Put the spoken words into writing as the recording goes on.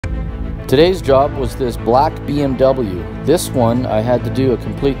Today's job was this black BMW. This one I had to do a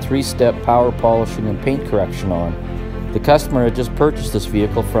complete 3-step power polishing and paint correction on. The customer had just purchased this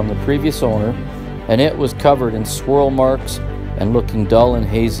vehicle from the previous owner, and it was covered in swirl marks and looking dull and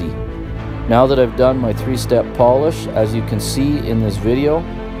hazy. Now that I've done my 3-step polish, as you can see in this video,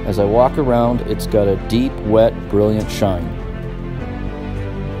 as I walk around, it's got a deep, wet, brilliant shine.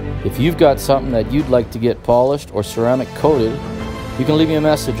 If you've got something that you'd like to get polished or ceramic coated, you can leave me a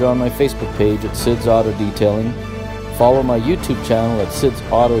message on my Facebook page at Sid's Auto Detailing. Follow my YouTube channel at Sid's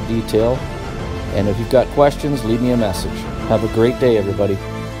Auto Detail. And if you've got questions, leave me a message. Have a great day, everybody.